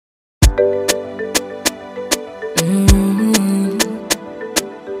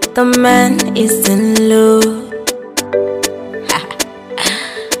The man is in love.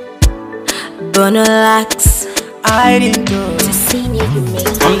 Bono Luxx. I didn't know.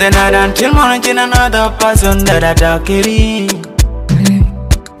 From the night until morning, another person that I talk it in.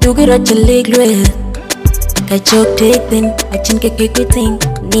 You get what you leg with. I joke take then, I think I kick it thing.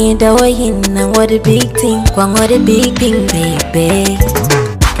 Need a way in, and what a big thing. Kwang what a big thing, baby.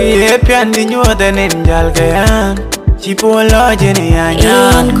 Kiyepian di nyuwa the ninjal kayan. Chipo loje ni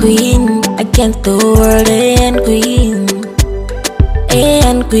anya. And queen, against the world, and queen.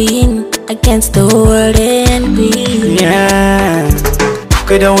 And queen, against the world, and queen. Yeah.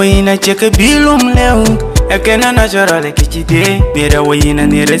 Kada wina cheke bilum leo. Ekena natural kichide. Bera wina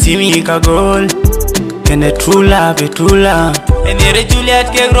nere simi ka goal. Kene true love, true love. Nere Juliet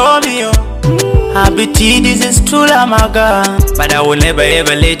ke Romeo. Happy this is true love, my God. But I will never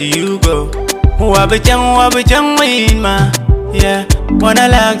ever let you go. Wabachang, win ma. Yeah, wanna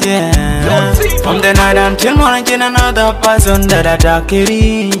like yeah. From the night until morning, another person that I talk it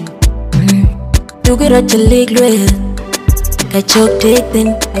in. You get what you leg with. I joke take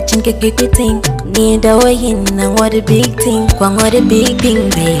then, I think I kick it thing. Need a way in, and what a big thing. Kwang what a big thing,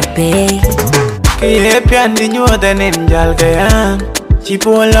 baby. Kiyepian di nyuwa the ninjal kayan.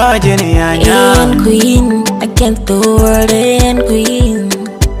 Chipo loje ni anya. And queen, against the world, and queen.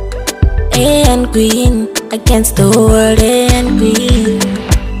 And queen, against the world, and queen.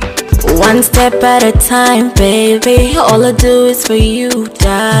 One step at a time, baby. All I do is for you,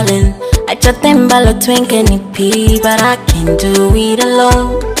 darling. I just them ball twink and pee, but I can't do it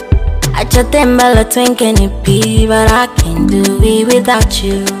alone. I just them ball twink and pee, but I can't do it without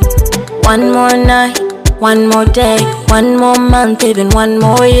you. One more night, one more day, one more month, even one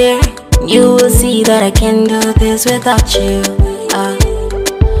more year. You will see that I can do this without you.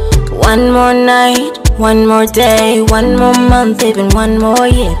 One more night, one more day, one more month, even one more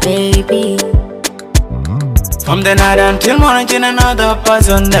year, baby. From the night until morning, another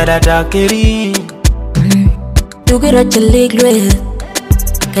person that I talk it in. You get what you leg with.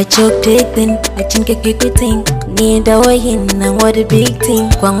 I joke take then, I think I kick it thing. Need a way in, and what a big thing.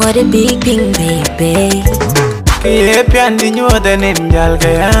 Kwang what a big thing, baby. Kiyepian di nyuwa the ninjal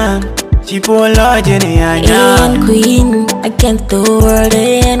kayan. Chipo loje ni anya. And queen, against the world,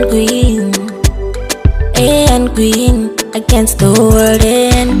 and queen. And queen, against the world,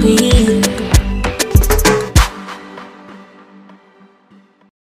 and queen.